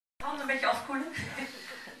een beetje afkoelen.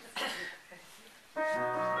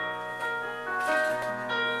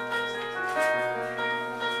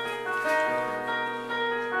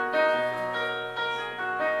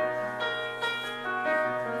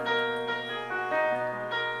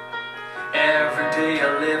 Every day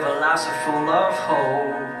I live a life so full of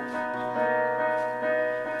hope.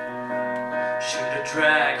 Should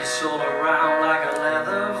drag your soul around like a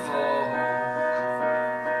leather Vogue.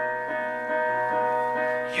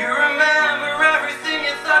 You remember everything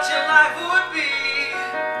you thought your life would be.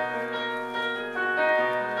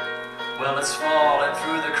 Well, it's falling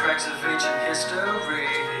through the cracks of ancient history.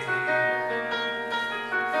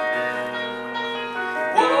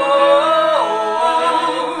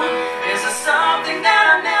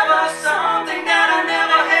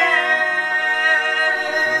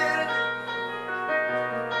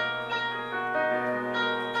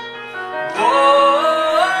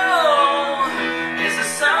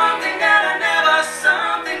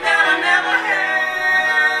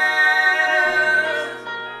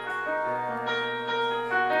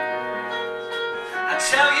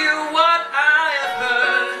 Tell you what I have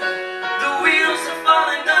heard. The wheels are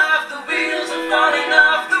falling off, the wheels are falling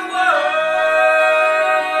off the world.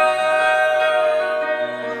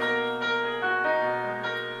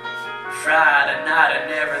 Friday night and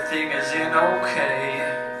everything is in okay.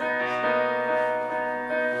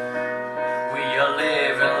 We are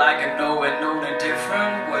living like I know it only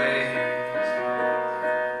different ways.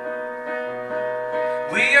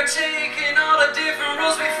 We are taking all the different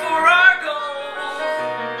roads before our goal.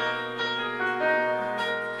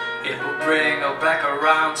 It will bring her back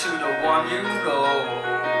around to the one you know.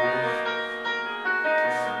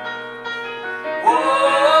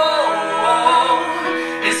 Whoa,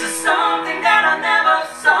 this is something that I never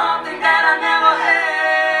had.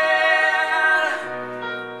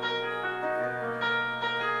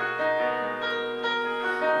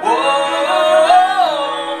 Whoa,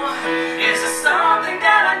 this is something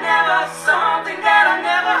that I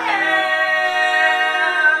never had.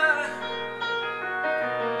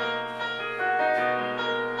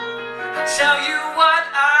 Tell you what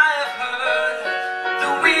I have heard. The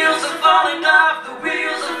wheels are falling off, the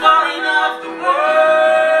wheels are falling off the world.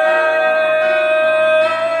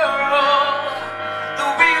 The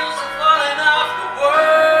wheels are falling off the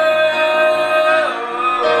world.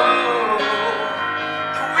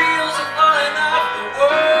 The wheels are falling off the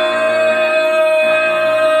world.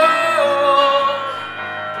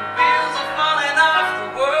 The wheels are falling off the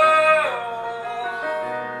world.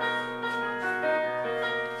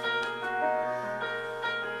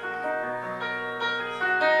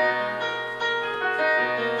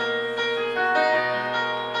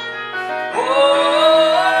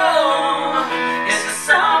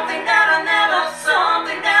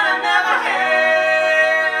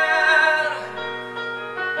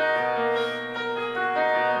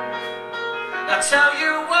 I'll tell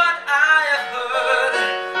you what I have heard.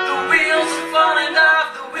 The wheels are falling off,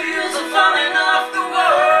 the wheels are falling off the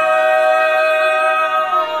world.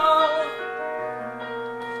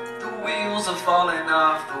 The wheels are falling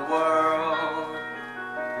off the world.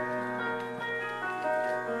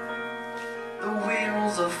 The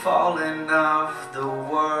wheels are falling off the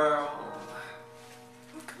world.